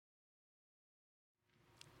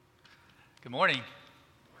Good morning.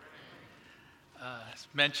 As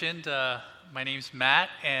mentioned, my name's Matt,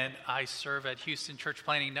 and I serve at Houston Church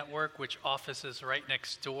Planting Network, which office is right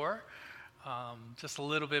next door. Just a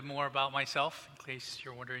little bit more about myself, in case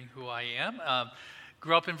you're wondering who I am.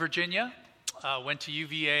 Grew up in Virginia, went to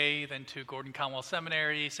UVA, then to Gordon Conwell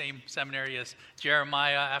Seminary, same seminary as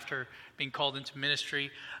Jeremiah after being called into ministry.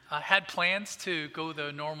 Had plans to go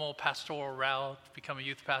the normal pastoral route, become a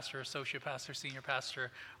youth pastor, associate pastor, senior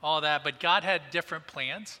pastor, all that, but God had different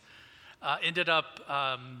plans. Ended up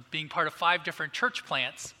being part of 5 different church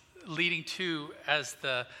plants, leading to as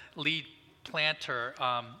the lead planter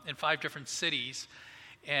in 5 different cities,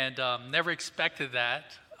 and never expected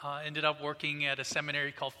that. Ended up working at a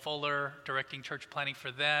seminary called Fuller, directing church planting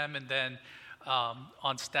for them, and then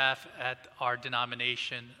on staff at our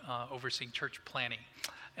denomination, overseeing church planting.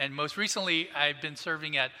 And most recently, I've been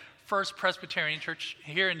serving at First Presbyterian Church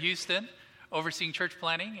here in Houston, overseeing church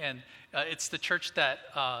planting, and it's the church that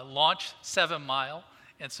launched 7 Mile,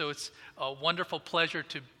 and so it's a wonderful pleasure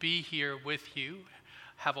to be here with you.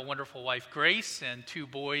 Have a wonderful wife, Grace, and 2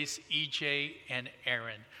 boys, EJ and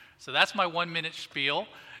Aaron. So that's my 1-minute spiel,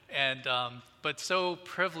 and but so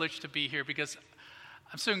privileged to be here because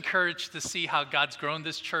I'm so encouraged to see how God's grown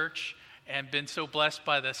this church and been so blessed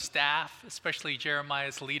by the staff, especially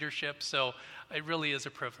Jeremiah's leadership. So it really is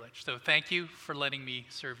a privilege. So thank you for letting me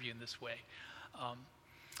serve you in this way.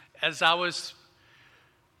 As I was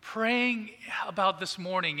praying about this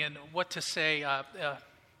morning and what to say,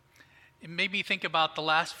 it made me think about the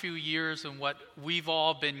last few years and what we've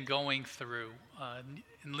all been going through. And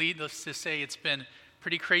needless to say, it's been a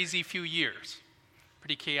pretty crazy few years,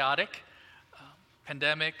 pretty chaotic.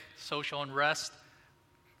 Pandemic, social unrest,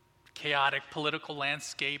 chaotic political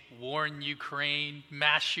landscape, war in Ukraine,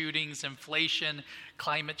 mass shootings, inflation,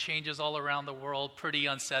 climate changes all around the world, pretty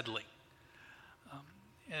unsettling.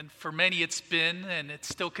 And for many it's been, and it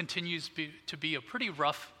still continues to be a pretty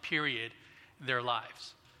rough period in their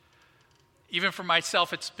lives. Even for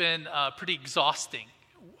myself, it's been pretty exhausting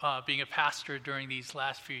being a pastor during these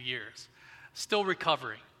last few years. Still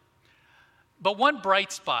recovering. But one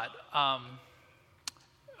bright spot,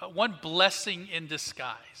 one blessing in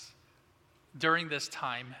disguise during this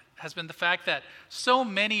time has been the fact that so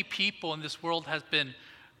many people in this world have been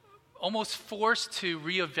almost forced to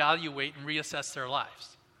reevaluate and reassess their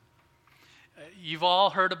lives. You've all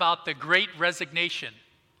heard about the Great Resignation.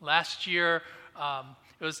 Last year,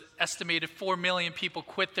 it was estimated 4 million people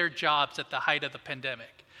quit their jobs at the height of the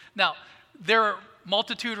pandemic. Now, there are a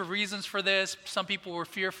multitude of reasons for this. Some people were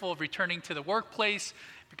fearful of returning to the workplace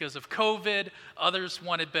because of COVID. Others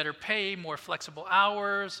wanted better pay, more flexible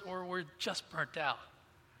hours, or were just burnt out.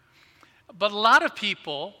 But a lot of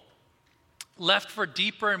people left for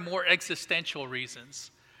deeper and more existential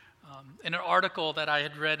reasons. In an article that I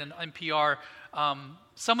had read in NPR,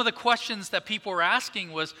 some of the questions that people were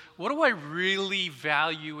asking was, what do I really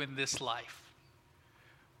value in this life?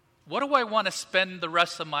 What do I want to spend the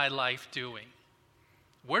rest of my life doing?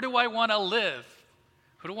 Where do I want to live?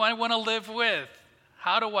 Who do I want to live with?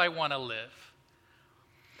 How do I want to live?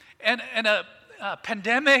 And a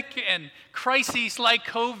pandemic and crises like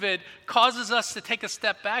COVID causes us to take a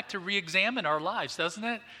step back to re-examine our lives, doesn't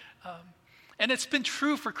it? And it's been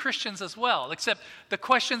true for Christians as well, except the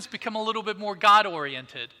questions become a little bit more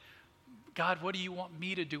God-oriented. God, what do you want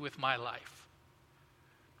me to do with my life?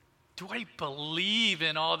 Do I believe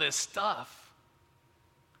in all this stuff?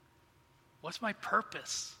 What's my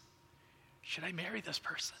purpose? Should I marry this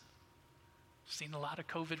person? I've seen a lot of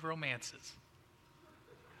COVID romances.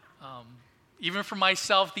 Even for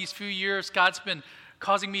myself, these few years, God's been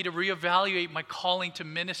causing me to reevaluate my calling to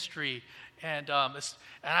ministry. And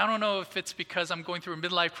I don't know if it's because I'm going through a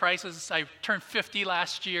midlife crisis. I turned 50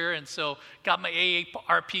 last year, and so got my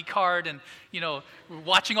AARP card, and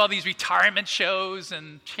watching all these retirement shows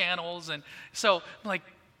and channels. And so I'm like,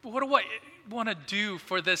 what do I want to do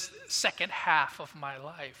for this second half of my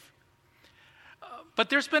life? But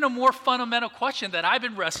there's been a more fundamental question that I've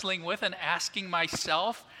been wrestling with and asking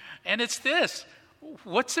myself, and it's this: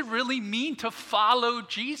 what's it really mean to follow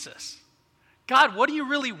Jesus? God, what do you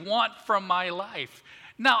really want from my life?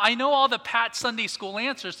 Now, I know all the pat Sunday school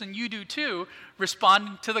answers, and you do too.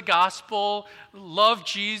 Respond to the gospel, love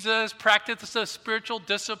Jesus, practice the spiritual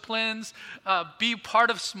disciplines, be part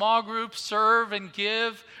of small groups, serve and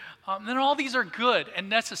give. And all these are good and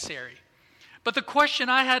necessary. But the question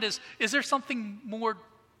I had is there something more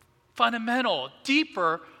fundamental,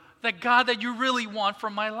 deeper, that you really want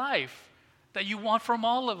from my life, that you want from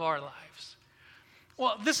all of our lives?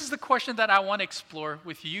 Well, this is the question that I want to explore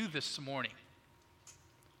with you this morning.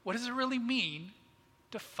 What does it really mean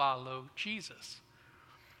to follow Jesus?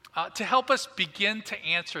 To help us begin to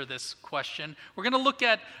answer this question, we're going to look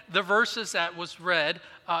at the verses that was read.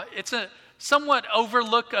 It's a somewhat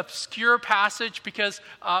overlooked, obscure passage because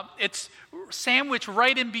it's sandwiched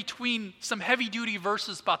right in between some heavy-duty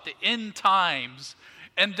verses about the end times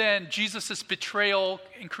and then Jesus' betrayal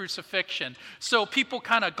and crucifixion. So people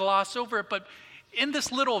kind of gloss over it, but in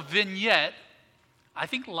this little vignette, I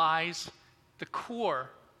think lies the core,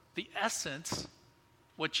 the essence,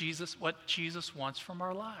 what Jesus wants from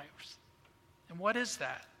our lives. And what is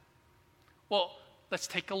that? Well, let's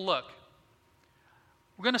take a look.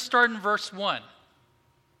 We're going to start in verse 1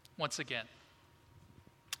 once again.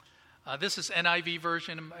 This is NIV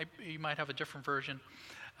version. You might have a different version.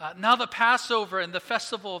 Now the Passover and the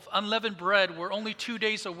festival of unleavened bread were only 2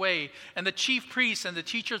 days away, and the chief priests and the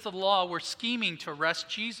teachers of the law were scheming to arrest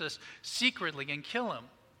Jesus secretly and kill him.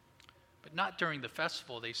 But not during the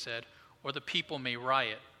festival, they said, or the people may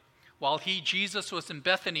riot. While Jesus, was in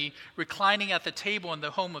Bethany, reclining at the table in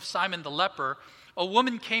the home of Simon the leper, a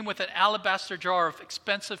woman came with an alabaster jar of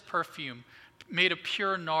expensive perfume made of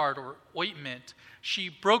pure nard or ointment. She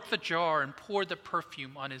broke the jar and poured the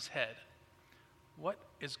perfume on his head. What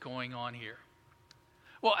is going on here?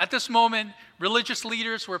 Well, at this moment, religious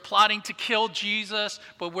leaders were plotting to kill Jesus,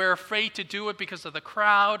 but were afraid to do it because of the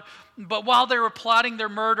crowd. But while they were plotting their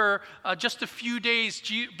murder, just a few days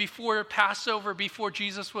before Passover, before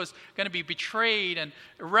Jesus was going to be betrayed and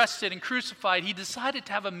arrested and crucified, he decided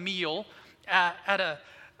to have a meal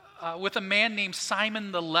with a man named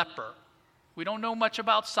Simon the leper. We don't know much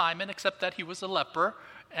about Simon except that he was a leper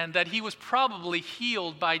and that he was probably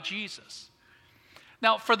healed by Jesus.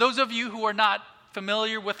 Now, for those of you who are not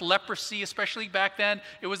familiar with leprosy, especially back then,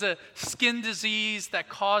 it was a skin disease that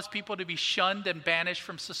caused people to be shunned and banished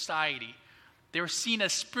from society. They were seen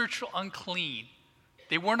as spiritual unclean.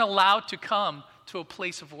 They weren't allowed to come to a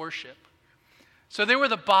place of worship. So they were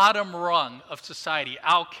the bottom rung of society,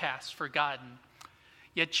 outcasts, forgotten.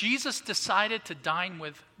 Yet Jesus decided to dine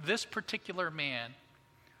with this particular man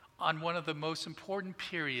on one of the most important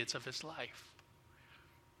periods of his life.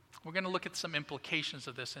 We're going to look at some implications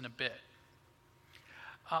of this in a bit.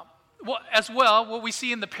 What we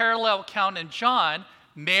see in the parallel account in John,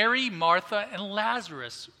 Mary, Martha, and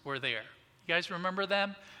Lazarus were there. You guys remember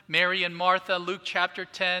them? Mary and Martha, Luke chapter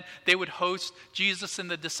 10, they would host Jesus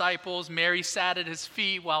and the disciples. Mary sat at his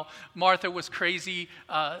feet while Martha was crazy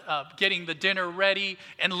getting the dinner ready.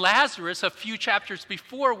 And Lazarus, a few chapters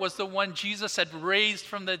before, was the one Jesus had raised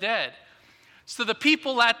from the dead. So the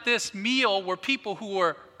people at this meal were people who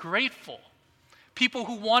were grateful, people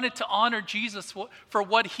who wanted to honor Jesus for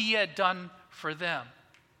what he had done for them.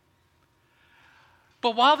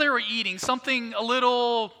 But while they were eating, something a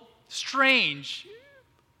little strange,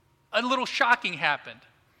 a little shocking happened.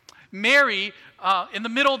 Mary, in the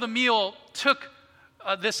middle of the meal, took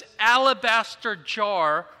this alabaster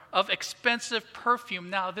jar of expensive perfume.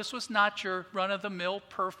 Now, this was not your run-of-the-mill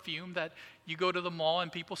perfume that you go to the mall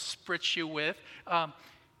and people spritz you with.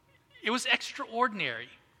 It was extraordinary.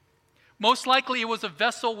 Most likely, it was a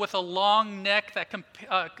vessel with a long neck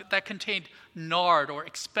that contained nard or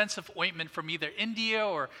expensive ointment from either India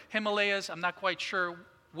or Himalayas. I'm not quite sure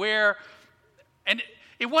where. And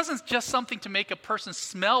it wasn't just something to make a person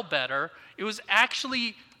smell better. It was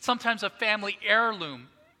actually sometimes a family heirloom,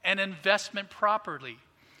 an investment property.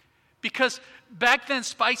 Because back then,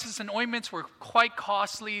 spices and ointments were quite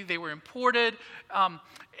costly. They were imported.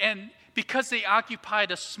 And because they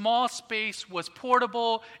occupied a small space, was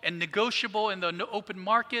portable and negotiable in the open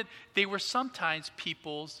market, they were sometimes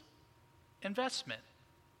people's investment.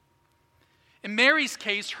 In Mary's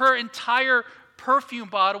case, her entire perfume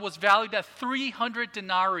bottle was valued at 300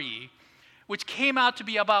 denarii, which came out to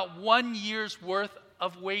be about 1 year's worth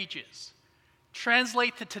of wages.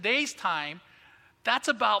 Translate to today's time, that's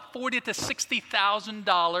about $40,000 to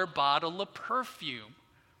 $60,000 bottle of perfume.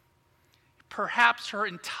 Perhaps her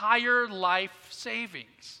entire life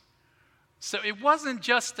savings. So it wasn't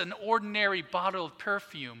just an ordinary bottle of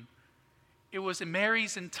perfume. It was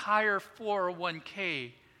Mary's entire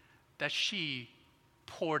 401k that she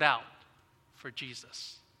poured out for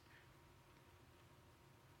Jesus.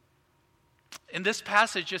 In this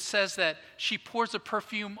passage, it says that she pours the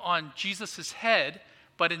perfume on Jesus' head,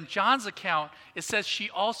 but in John's account, it says she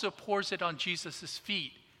also pours it on Jesus'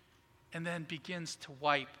 feet and then begins to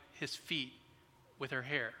wipe his feet with her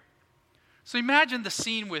hair. So imagine the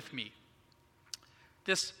scene with me.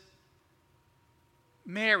 This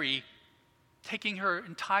Mary taking her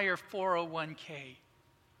entire 401k,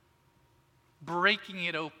 breaking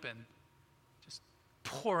it open, just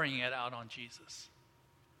pouring it out on Jesus.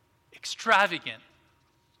 Extravagant,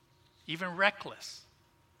 even reckless.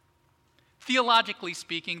 Theologically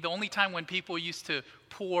speaking, the only time when people used to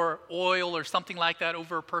pour oil or something like that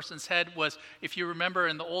over a person's head was, if you remember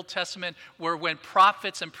in the Old Testament, were when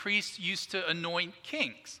prophets and priests used to anoint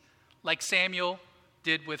kings, like Samuel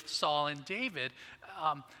did with Saul and David.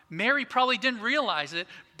 Mary probably didn't realize it,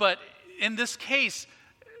 but in this case,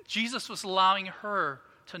 Jesus was allowing her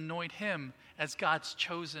to anoint him as God's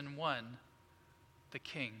chosen one, the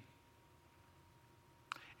king.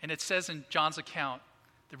 And it says in John's account,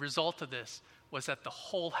 the result of this was that the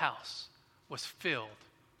whole house was filled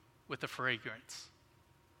with the fragrance.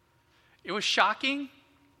 It was shocking,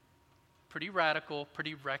 pretty radical,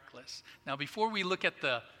 pretty reckless. Now, before we look at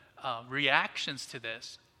the reactions to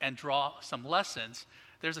this and draw some lessons,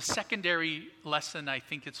 there's a secondary lesson I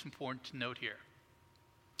think it's important to note here.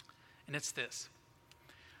 And it's this: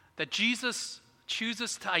 that Jesus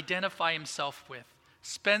chooses to identify himself with,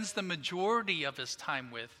 spends the majority of his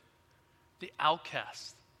time with, the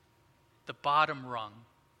outcast, the bottom rung,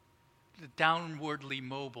 the downwardly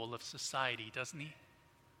mobile of society, doesn't he?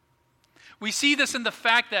 We see this in the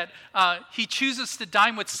fact that he chooses to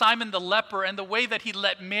dine with Simon the leper, and the way that he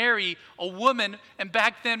let Mary, a woman, and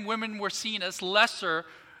back then women were seen as lesser,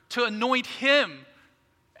 to anoint him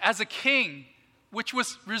as a king, which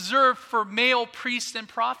was reserved for male priests and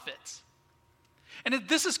prophets. And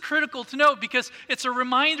this is critical to note because it's a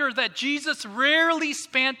reminder that Jesus rarely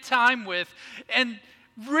spent time with and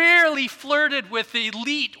rarely flirted with the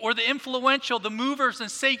elite or the influential, the movers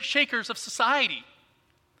and shakers of society.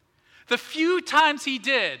 The few times he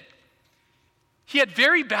did, he had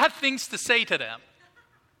very bad things to say to them.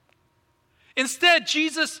 Instead,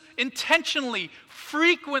 Jesus intentionally,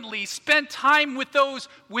 frequently spent time with those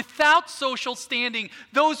without social standing,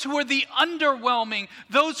 those who are the underwhelming,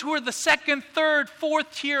 those who are the second, third,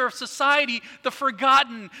 fourth tier of society, the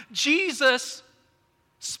forgotten. Jesus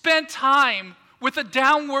spent time with the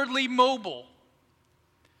downwardly mobile.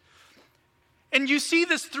 And you see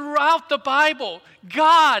this throughout the Bible.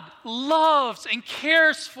 God loves and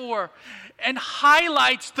cares for and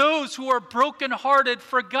highlights those who are brokenhearted,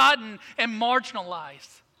 forgotten, and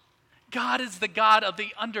marginalized. God is the God of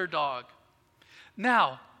the underdog.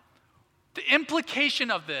 Now, the implication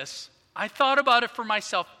of this, I thought about it for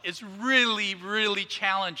myself, is really, really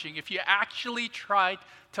challenging if you actually try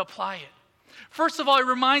to apply it. First of all, it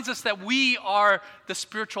reminds us that we are the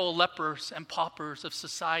spiritual lepers and paupers of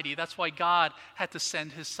society. That's why God had to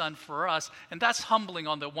send his son for us, and that's humbling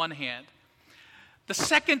on the one hand. The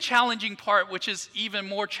second challenging part, which is even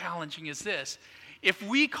more challenging, is this. If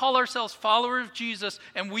we call ourselves followers of Jesus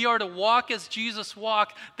and we are to walk as Jesus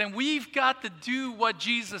walked, then we've got to do what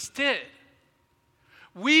Jesus did.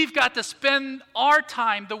 We've got to spend our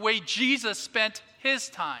time the way Jesus spent his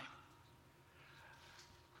time.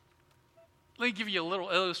 Let me give you a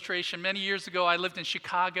little illustration. Many years ago, I lived in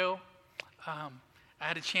Chicago. I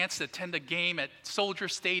had a chance to attend a game at Soldier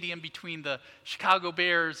Stadium between the Chicago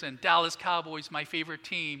Bears and Dallas Cowboys, my favorite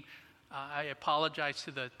team. I apologize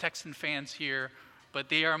to the Texan fans here, but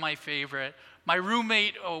they are my favorite. My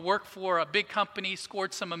roommate worked for a big company,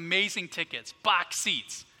 scored some amazing tickets, box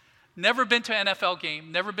seats. Never been to an NFL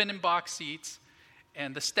game, never been in box seats.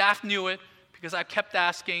 And the staff knew it because I kept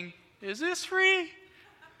asking, is this free?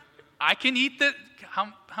 I can eat the,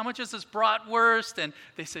 how much is this bratwurst? And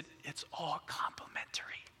they said, it's all complimentary.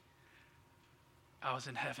 I was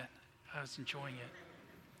in heaven. I was enjoying it.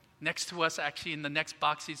 Next to us, actually, in the next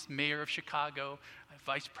box seats, mayor of Chicago,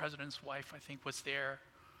 vice president's wife, I think, was there.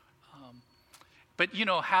 But you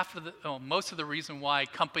know, most of the reason why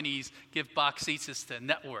companies give box seats is to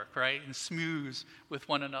network, right, and smooze with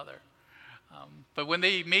one another. But when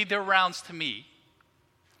they made their rounds to me,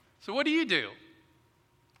 so what do you do?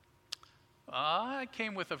 I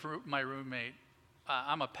came with my roommate.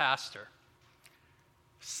 I'm a pastor.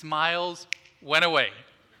 Smiles went away.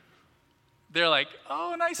 They're like,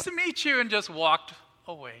 oh, nice to meet you, and just walked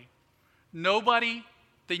away. Nobody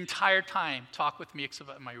the entire time talked with me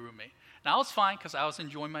except my roommate. Now, I was fine because I was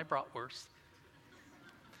enjoying my bratwurst.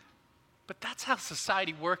 But that's how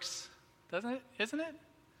society works, doesn't it? Isn't it?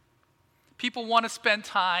 People want to spend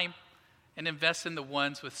time and invest in the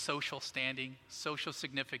ones with social standing, social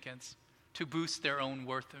significance, to boost their own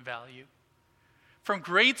worth and value. From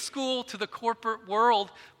grade school to the corporate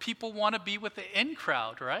world, people want to be with the in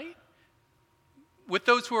crowd, right? With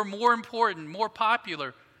those who are more important, more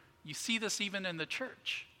popular. You see this even in the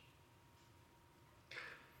church.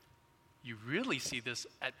 You really see this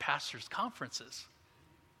at pastors' conferences.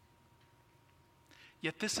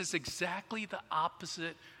 Yet this is exactly the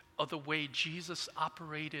opposite of the way Jesus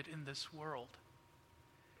operated in this world.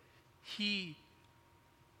 He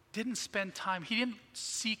didn't spend time, he didn't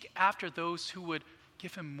seek after those who would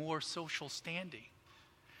give him more social standing.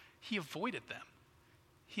 He avoided them.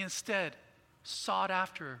 He instead sought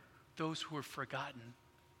after those who were forgotten,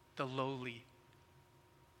 the lowly,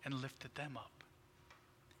 and lifted them up.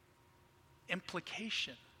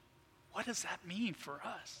 Implication. What does that mean for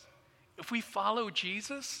us? If we follow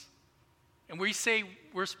Jesus and we say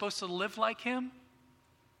we're supposed to live like him,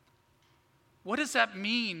 what does that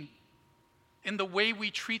mean in the way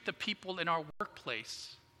we treat the people in our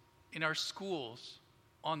workplace, in our schools,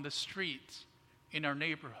 on the streets, in our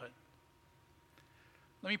neighborhood?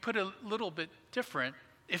 Let me put it a little bit different.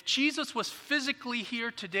 If Jesus was physically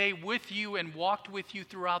here today with you and walked with you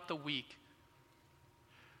throughout the week,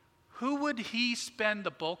 who would he spend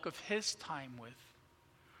the bulk of his time with?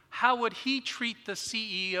 How would he treat the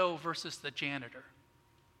CEO versus the janitor?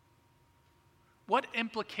 What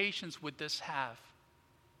implications would this have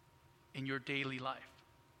in your daily life?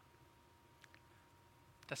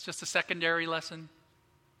 That's just a secondary lesson.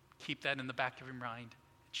 Keep that in the back of your mind.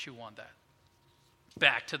 Chew on that.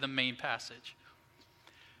 Back to the main passage.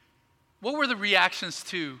 What were the reactions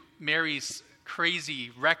to Mary's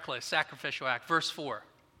crazy, reckless, sacrificial act? Verse 4.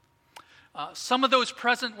 Some of those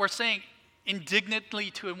present were saying indignantly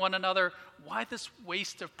to one another, why this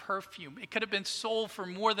waste of perfume? It could have been sold for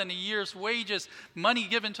more than a year's wages, money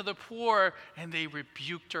given to the poor, and they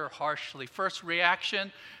rebuked her harshly. First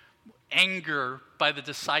reaction, anger by the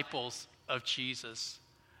disciples of Jesus.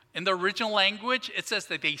 In the original language, it says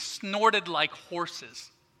that they snorted like horses.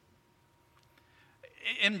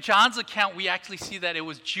 In John's account, we actually see that it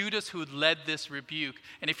was Judas who led this rebuke.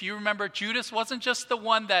 And if you remember, Judas wasn't just the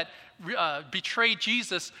one that betrayed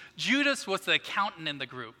Jesus. Judas was the accountant in the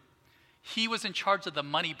group. He was in charge of the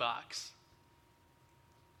money box.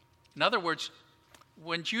 In other words,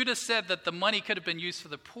 when Judas said that the money could have been used for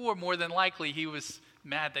the poor, more than likely he was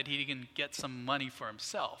mad that he didn't get some money for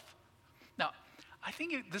himself. Now, I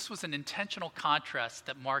think this was an intentional contrast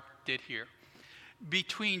that Mark did here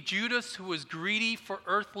between Judas, who was greedy for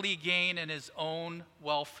earthly gain and his own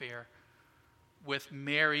welfare, with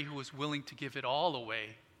Mary, who was willing to give it all away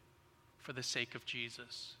for the sake of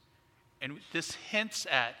Jesus. And this hints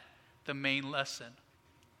at the main lesson.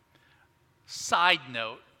 Side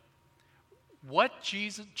note, what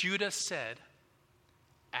Judas said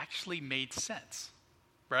actually made sense,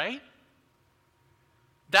 right?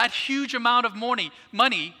 That huge amount of money,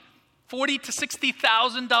 $40,000 to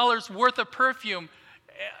 $60,000 worth of perfume,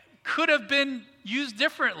 could have been used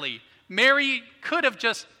differently. Mary could have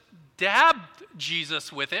just dabbed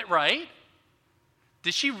Jesus with it, right?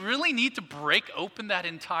 Did she really need to break open that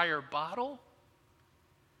entire bottle?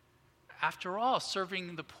 After all,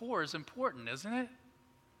 serving the poor is important, isn't it?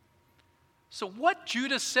 So what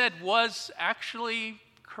Judas said was actually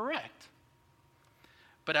correct.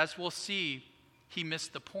 But as we'll see, he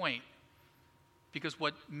missed the point. Because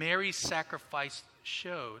what Mary's sacrifice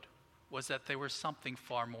showed was that there was something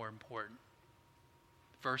far more important.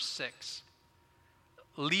 Verse 6.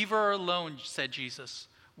 Leave her alone, said Jesus.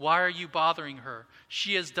 Why are you bothering her?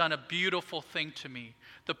 She has done a beautiful thing to me.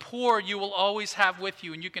 The poor you will always have with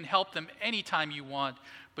you, and you can help them anytime you want,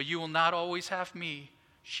 but you will not always have me.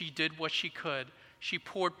 She did what she could. She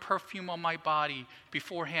poured perfume on my body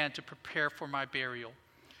beforehand to prepare for my burial.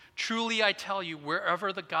 Truly, I tell you,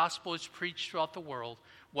 wherever the gospel is preached throughout the world,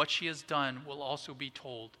 what she has done will also be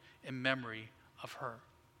told in memory of her.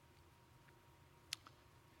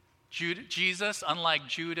 Jesus, unlike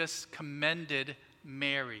Judas, commended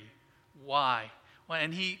Mary. Why? Well,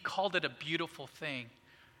 and he called it a beautiful thing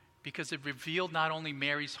because it revealed not only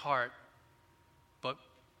Mary's heart, but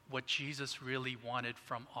what Jesus really wanted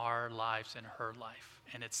from our lives and her life.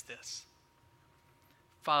 And it's this.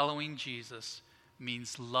 Following Jesus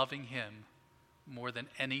means loving him more than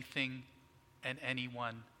anything and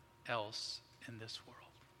anyone else in this world.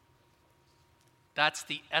 That's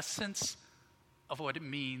the essence of what it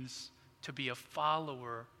means to be a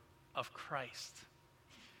follower of Christ.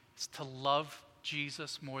 It's to love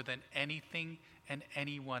Jesus more than anything and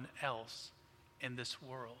anyone else in this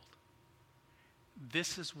world.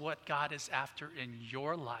 This is what God is after in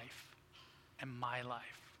your life and my life.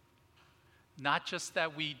 Not just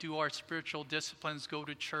that we do our spiritual disciplines, go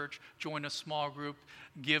to church, join a small group,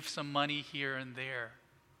 give some money here and there.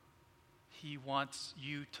 He wants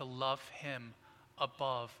you to love him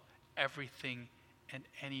above everything and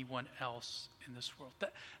anyone else in this world.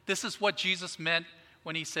 This is what Jesus meant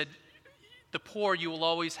when he said, the poor you will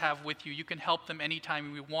always have with you. You can help them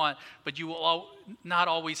anytime you want, but you will not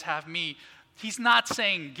always have me. He's not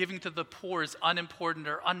saying giving to the poor is unimportant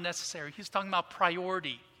or unnecessary. He's talking about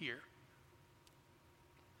priority here.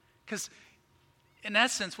 Because in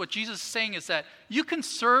essence, what Jesus is saying is that you can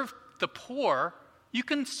serve the poor You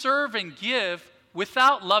can serve and give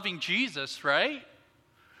without loving Jesus, right?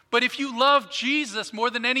 But if you love Jesus more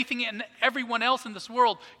than anything and everyone else in this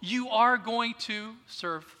world, you are going to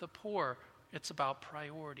serve the poor. It's about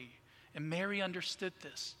priority. And Mary understood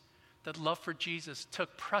this, that love for Jesus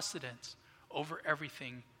took precedence over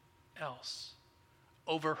everything else,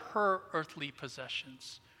 over her earthly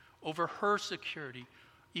possessions, over her security,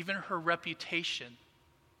 even her reputation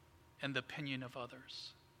and the opinion of others.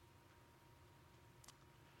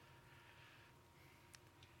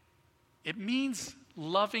 It means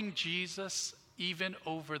loving Jesus even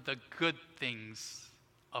over the good things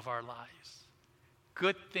of our lives.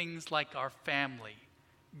 Good things like our family,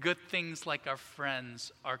 good things like our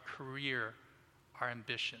friends, our career, our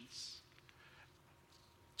ambitions.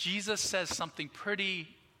 Jesus says something pretty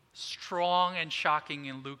strong and shocking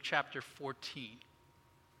in Luke chapter 14.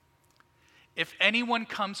 If anyone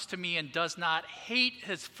comes to me and does not hate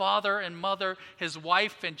his father and mother, his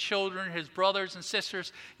wife and children, his brothers and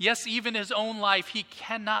sisters, yes, even his own life, he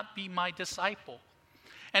cannot be my disciple.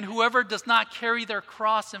 And whoever does not carry their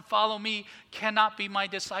cross and follow me cannot be my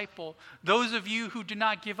disciple. Those of you who do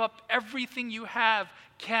not give up everything you have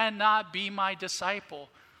cannot be my disciple.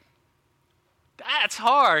 That's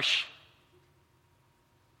harsh.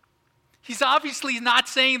 He's obviously not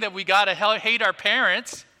saying that we got to hate our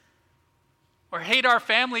parents or hate our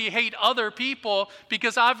family, hate other people,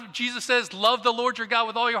 because Jesus says, love the Lord your God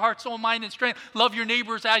with all your heart, soul, mind, and strength. Love your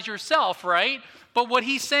neighbors as yourself, right? But what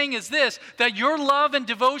he's saying is this, that your love and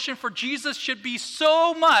devotion for Jesus should be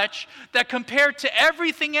so much that compared to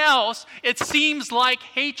everything else, it seems like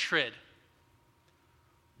hatred.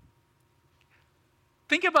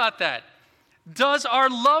 Think about that. Does our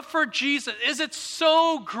love for Jesus, is it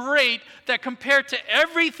so great that compared to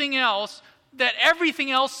everything else, that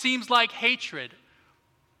everything else seems like hatred?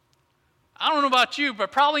 I don't know about you,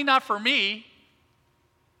 but probably not for me.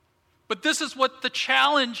 But this is what the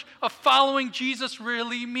challenge of following Jesus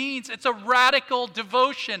really means. It's a radical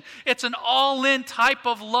devotion. It's an all-in type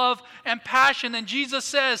of love and passion. And Jesus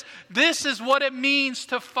says, this is what it means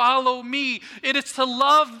to follow me. It is to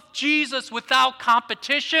love Jesus without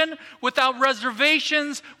competition, without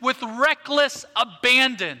reservations, with reckless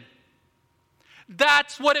abandon.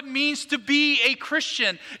 That's what it means to be a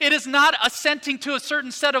Christian. It is not assenting to a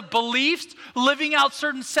certain set of beliefs, living out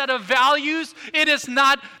certain set of values. It is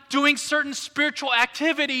not doing certain spiritual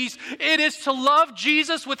activities. It is to love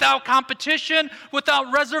Jesus without competition,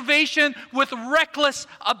 without reservation, with reckless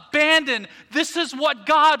abandon. This is what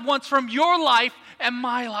God wants from your life and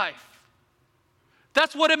my life.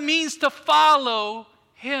 That's what it means to follow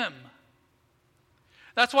Him.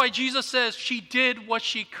 That's why Jesus says she did what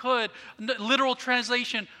she could. Literal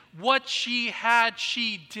translation, what she had,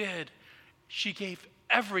 she did. She gave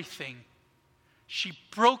everything. She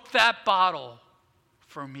broke that bottle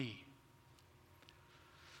for me.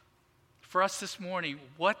 For us this morning,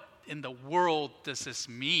 what in the world does this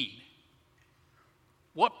mean?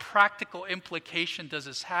 What practical implication does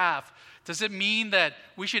this have? Does it mean that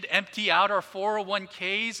we should empty out our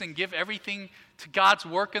 401ks and give everything to God's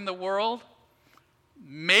work in the world?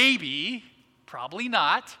 Maybe, probably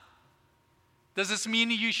not. Does this mean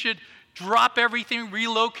you should drop everything,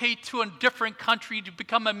 relocate to a different country to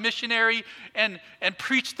become a missionary and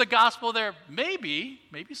preach the gospel there? Maybe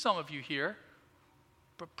some of you here,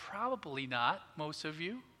 but probably not most of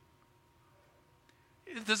you.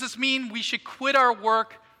 Does this mean we should quit our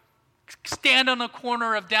work, stand on the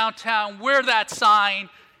corner of downtown, wear that sign,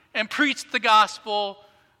 and preach the gospel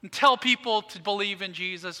and tell people to believe in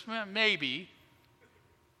Jesus? Maybe.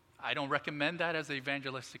 I don't recommend that as an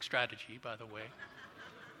evangelistic strategy, by the way,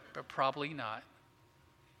 but probably not.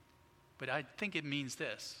 But I think it means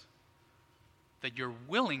this, that you're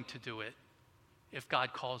willing to do it if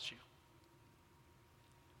God calls you.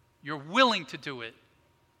 You're willing to do it.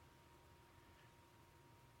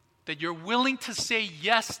 That you're willing to say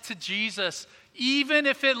yes to Jesus, even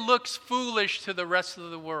if it looks foolish to the rest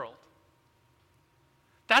of the world.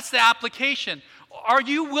 That's the application. Are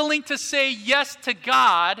you willing to say yes to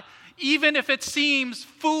God, even if it seems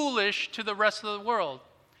foolish to the rest of the world?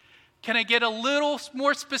 Can I get a little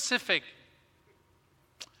more specific?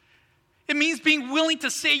 It means being willing to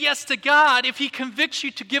say yes to God if He convicts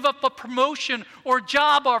you to give up a promotion or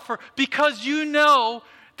job offer because you know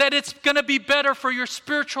that it's going to be better for your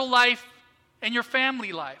spiritual life and your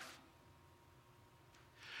family life.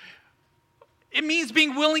 It means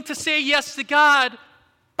being willing to say yes to God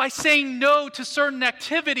by saying no to certain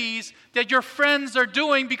activities that your friends are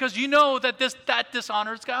doing because you know that that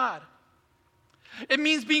dishonors God. It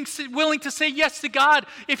means being willing to say yes to God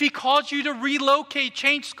if he calls you to relocate,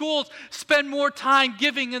 change schools, spend more time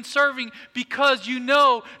giving and serving because you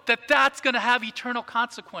know that that's going to have eternal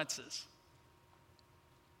consequences.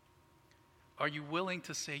 Are you willing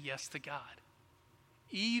to say yes to God,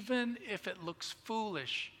 even if it looks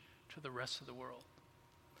foolish to the rest of the world?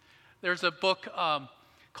 There's a book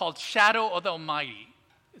called Shadow of the Almighty.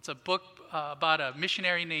 It's a book about a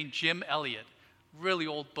missionary named Jim Elliot. Really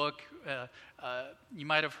old book. You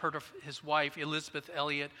might have heard of his wife, Elizabeth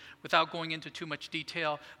Elliot. Without going into too much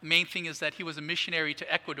detail, the main thing is that he was a missionary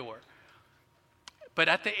to Ecuador. But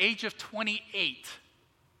at the age of 28,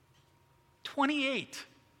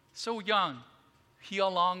 so young, he,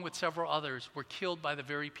 along with several others, were killed by the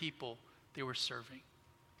very people they were serving.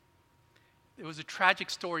 It was a tragic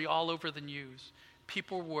story all over the news.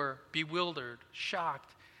 People were bewildered,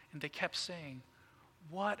 shocked, and they kept saying,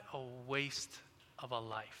 "What a waste of a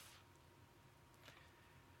life."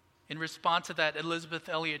 In response to that, Elizabeth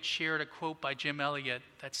Elliot shared a quote by Jim Elliot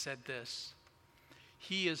that said this: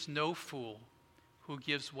 "He is no fool who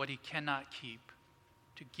gives what he cannot keep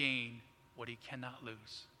to gain what he cannot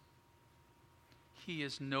lose." He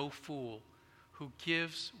is no fool who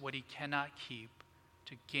gives what he cannot keep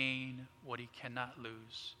to gain what he cannot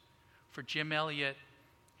lose. For Jim Elliot,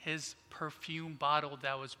 his perfume bottle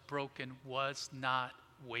that was broken was not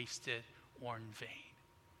wasted or in vain,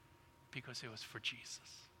 because it was for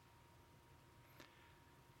Jesus.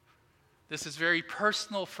 This is very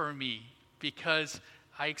personal for me because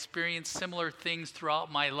I experienced similar things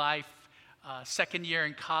throughout my life. Second year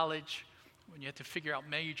in college, when you had to figure out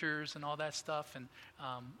majors and all that stuff, and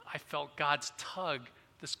I felt God's tug,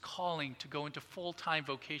 this calling to go into full-time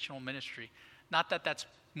vocational ministry. Not that that's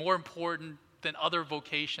more important than other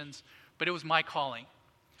vocations, but it was my calling,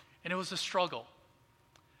 and it was a struggle.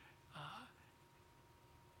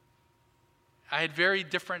 I had very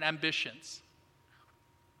different ambitions.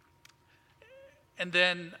 And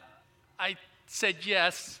then I said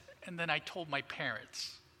yes, and then I told my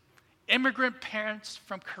parents. Immigrant parents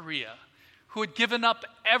from Korea who had given up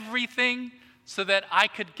everything so that I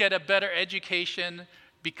could get a better education,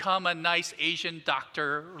 become a nice Asian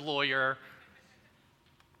doctor, lawyer,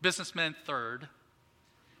 businessman third.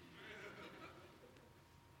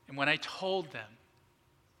 And when I told them,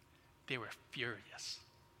 they were furious.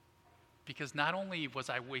 Because not only was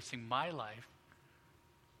I wasting my life,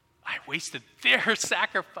 I wasted their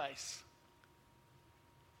sacrifice.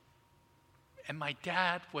 And my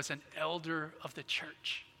dad was an elder of the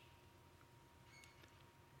church.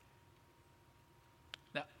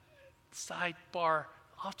 Now, sidebar,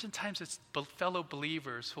 oftentimes it's fellow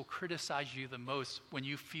believers who'll criticize you the most when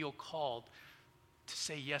you feel called to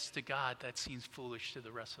say yes to God that seems foolish to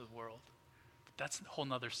the rest of the world. But that's a whole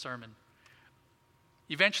nother sermon.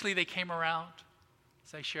 Eventually they came around.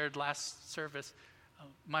 As I shared last service,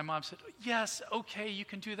 my mom said, yes, okay, you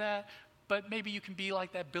can do that, but maybe you can be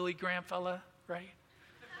like that Billy Graham fella, right?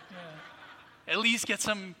 Yeah. At least get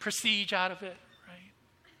some prestige out of it, right?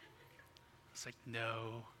 It's like,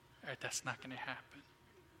 no, that's not going to happen.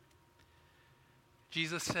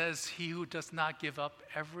 Jesus says, he who does not give up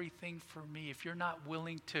everything for me, if you're not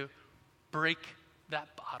willing to break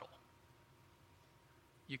that bottle,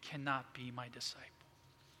 you cannot be my disciple.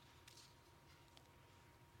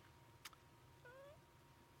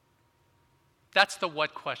 That's the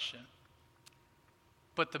what question.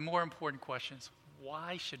 But the more important question is,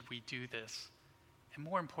 why should we do this? And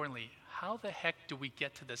more importantly, how the heck do we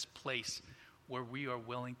get to this place where we are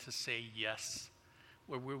willing to say yes,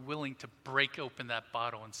 where we're willing to break open that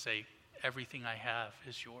bottle and say, everything I have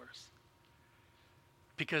is yours?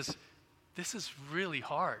 Because this is really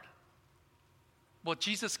hard. Well,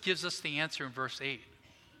 Jesus gives us the answer in verse 8.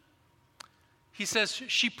 He says,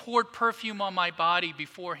 she poured perfume on my body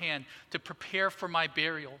beforehand to prepare for my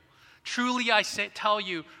burial. Truly I tell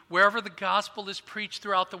you, wherever the gospel is preached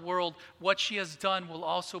throughout the world, what she has done will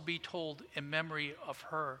also be told in memory of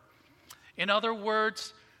her. In other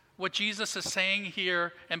words, what Jesus is saying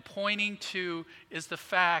here and pointing to is the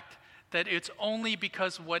fact that it's only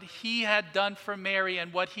because what he had done for Mary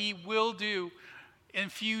and what he will do in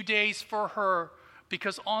few days for her,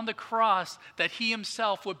 because on the cross that he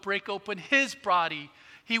himself would break open his body,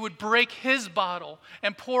 he would break his bottle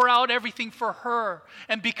and pour out everything for her.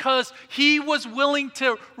 And because he was willing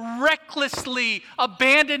to recklessly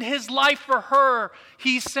abandon his life for her,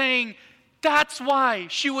 he's saying, That's why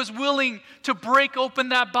she was willing to break open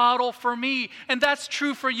that bottle for me. And that's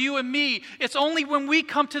true for you and me. It's only when we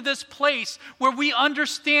come to this place where we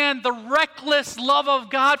understand the reckless love of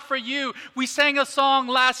God for you. We sang a song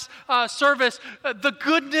last service, the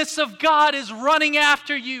goodness of God is running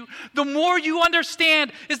after you. The more you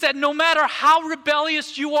understand is that no matter how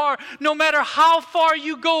rebellious you are, no matter how far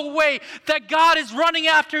you go away, that God is running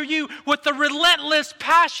after you with the relentless,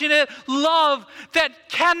 passionate love that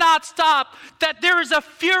cannot stop. That there is a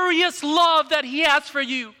furious love that He has for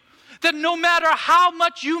you. That no matter how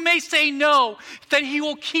much you may say no, that He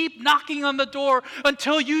will keep knocking on the door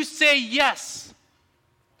until you say yes.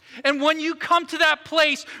 And when you come to that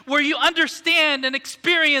place where you understand and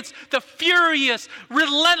experience the furious,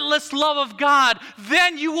 relentless love of God,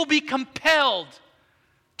 then you will be compelled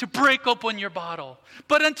to break open your bottle.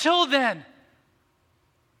 But until then,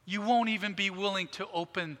 you won't even be willing to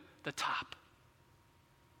open the top.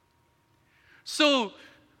 So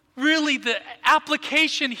really the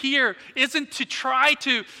application here isn't to try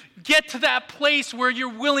to get to that place where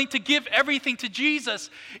you're willing to give everything to Jesus.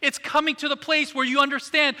 It's coming to the place where you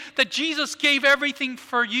understand that Jesus gave everything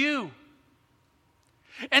for you.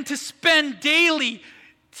 And to spend daily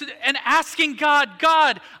and asking God,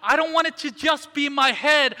 I don't want it to just be in my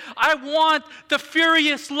head. I want the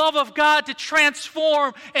furious love of God to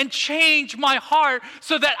transform and change my heart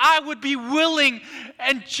so that I would be willing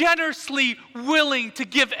and generously willing to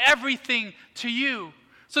give everything to you.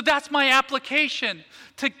 So that's my application,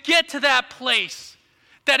 to get to that place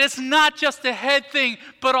that it's not just a head thing,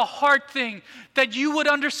 but a heart thing, that you would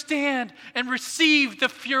understand and receive the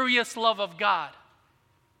furious love of God.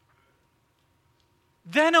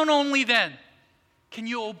 Then and only then can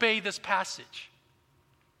you obey this passage.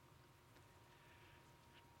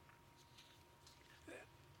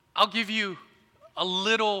 I'll give you a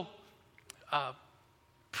little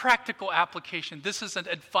practical application. This is an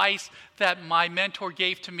advice that my mentor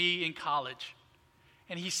gave to me in college.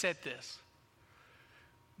 And he said this: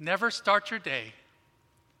 never start your day,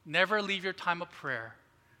 never leave your time of prayer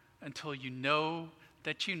until you know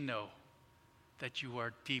that you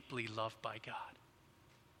are deeply loved by God.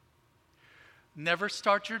 Never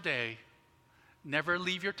start your day, never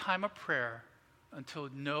leave your time of prayer until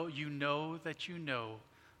you know that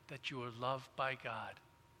you are loved by God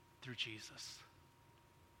through Jesus.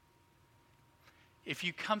 If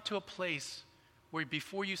you come to a place where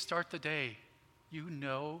before you start the day, you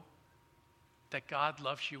know that God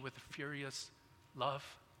loves you with a furious love,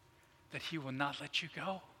 that He will not let you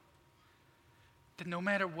go, that no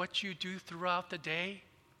matter what you do throughout the day,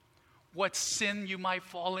 what sin you might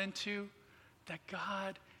fall into, that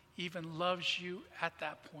God even loves you at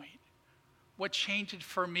that point. What changed it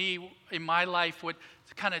for me in my life, what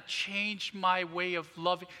kind of changed my way of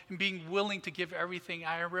loving and being willing to give everything.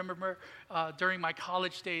 I remember during my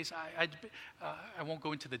college days, I won't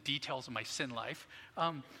go into the details of my sin life,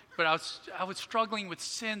 but I was struggling with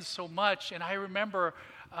sin so much, and I remember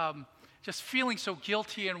just feeling so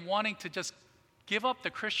guilty and wanting to just give up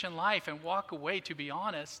the Christian life and walk away, to be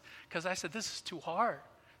honest, because I said, this is too hard.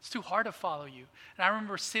 It's too hard to follow you. And I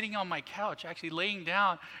remember sitting on my couch, actually laying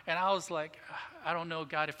down, and I was like, I don't know,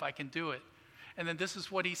 God, if I can do it. And then this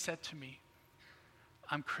is what He said to me: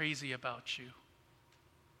 I'm crazy about you.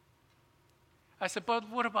 I said, but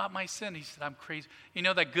what about my sin? He said, I'm crazy. You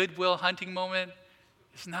know that Goodwill Hunting moment?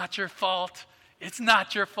 It's not your fault. It's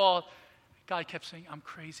not your fault. God kept saying, I'm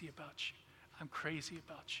crazy about you. I'm crazy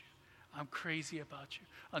about you. I'm crazy about you.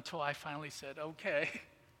 Until I finally said, okay.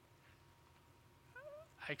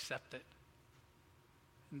 I accept it.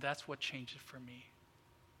 And that's what changed it for me.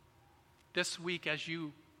 This week, as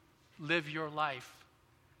you live your life,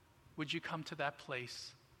 would you come to that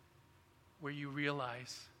place where you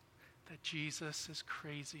realize that Jesus is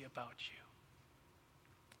crazy about you?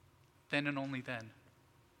 Then and only then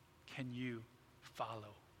can you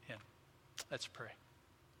follow Him. Let's pray.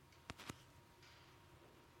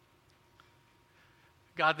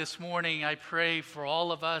 God, this morning I pray for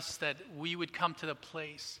all of us that we would come to the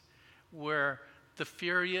place where the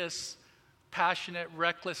furious, passionate,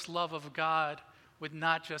 reckless love of God would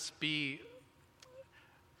not just be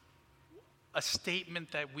a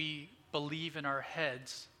statement that we believe in our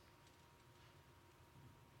heads,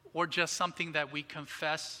 or just something that we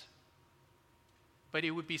confess, but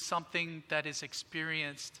it would be something that is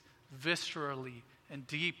experienced viscerally and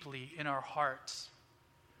deeply in our hearts.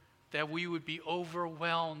 That we would be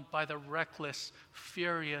overwhelmed by the reckless,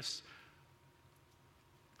 furious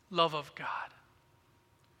love of God.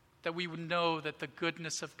 That we would know that the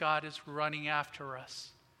goodness of God is running after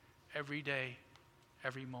us every day,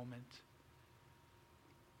 every moment.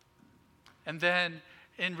 And then,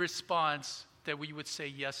 in response, that we would say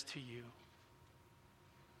yes to you.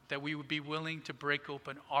 That we would be willing to break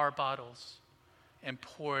open our bottles and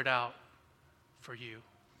pour it out for you.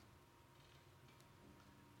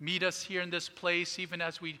 Meet us here in this place, even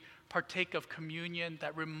as we partake of communion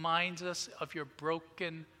that reminds us of your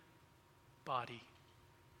broken body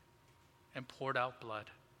and poured out blood.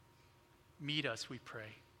 Meet us, we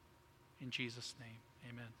pray. In Jesus' name,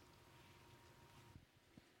 amen.